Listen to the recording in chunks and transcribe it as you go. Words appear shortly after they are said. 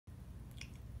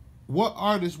what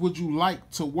artists would you like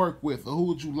to work with, or who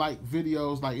would you like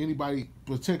videos, like anybody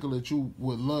particular that you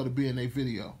would love to be in a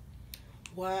video?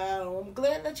 Wow, I'm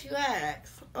glad that you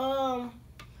asked. I'm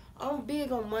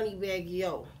big on Moneybag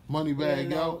Yo.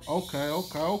 Moneybag Yo.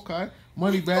 Okay.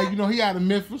 Moneybag, he out of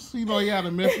Memphis.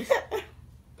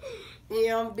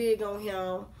 Yeah, I'm big on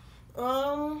him.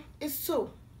 It's two.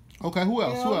 Okay, who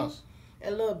else?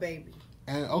 And Lil Baby.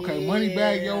 And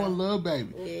Moneybag Yo and Lil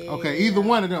Baby. Yeah. Okay, either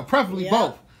one of them, preferably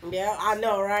both. Yeah, I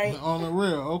know, right? On the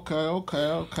real. Okay.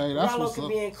 That's Ralo can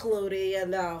be included,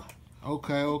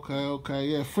 Okay.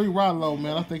 Yeah, free Ralo,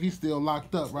 man. I think he's still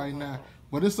locked up right now.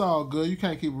 But it's all good. You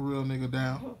can't keep a real nigga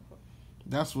down.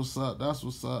 That's what's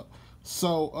up.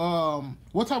 So,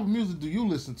 what type of music do you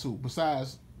listen to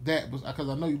besides that? Because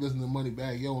I know you listen to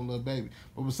Moneybag Yo and Lil Baby.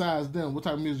 But besides them, what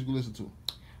type of music you listen to?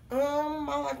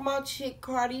 I like my chick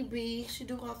Cardi B. She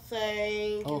do her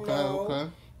thing. Okay.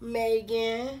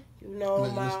 Megan.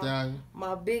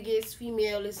 My biggest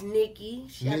female is Nikki.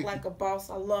 She act like a boss.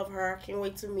 I love her. I can't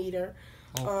wait to meet her.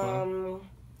 Okay.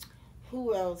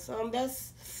 Who else?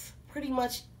 That's pretty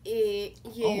much it.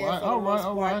 Yeah. All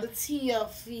right. The TF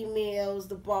females,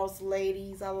 the boss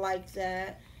ladies. I like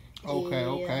that.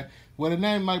 Okay. With a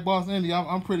name like Boss Indy,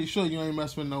 I'm pretty sure you ain't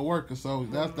messing with no worker, so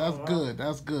that's good.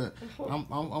 That's good.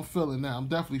 I'm feeling that. I'm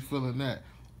definitely feeling that.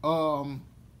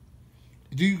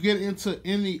 Do you get into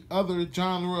any other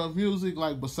genre of music,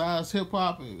 like besides hip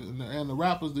hop and the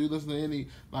rappers? Do you listen to any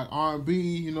like R&B?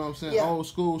 You know what I'm saying? Yeah. Old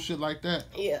school shit like that.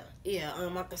 Yeah.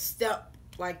 I can step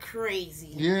like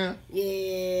crazy. Yeah.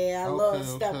 Yeah, I love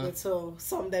stepping to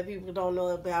something that people don't know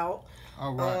about.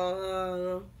 All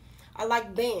right. I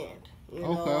like band. I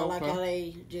like how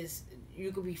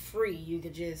you could be free. You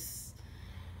could just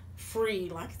free,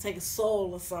 like take a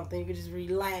soul or something. You could just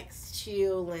relax,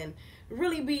 chill, and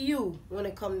really be you when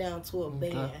it come down to a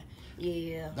band.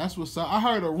 Yeah. That's what's up. I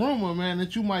heard a rumor, man,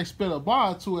 that you might spit a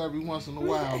bar or two every once in a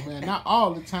while, man. Not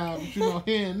all the time, but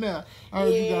here and there. I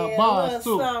heard you got bars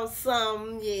too.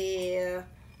 Some, yeah.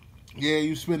 Yeah,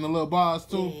 you spitting a little bars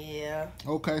too? Yeah.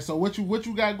 Okay, so what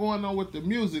you got going on with the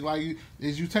music? Like,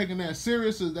 is you taking that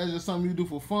serious, or is that just something you do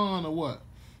for fun, or what?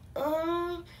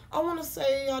 I want to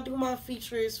say I do my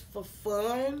features for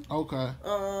fun. Okay.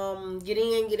 Get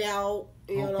in, get out,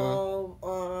 you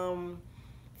know.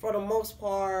 For the most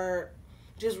part,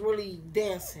 just really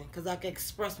dancing, because I can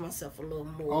express myself a little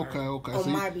more. Okay. On so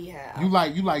my behalf. You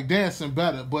like dancing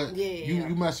better, but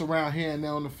you mess around here and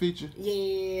there on the feature.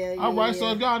 Yeah. All right,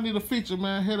 so if y'all need a feature,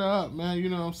 man, hit her up, man. You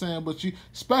know what I'm saying? But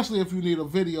especially if you need a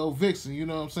video Vixen, you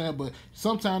know what I'm saying? But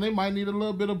sometimes they might need a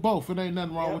little bit of both. It ain't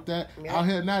nothing wrong with that. Out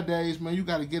here nowadays, man, you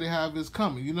got to get it however it's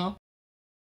coming, you know?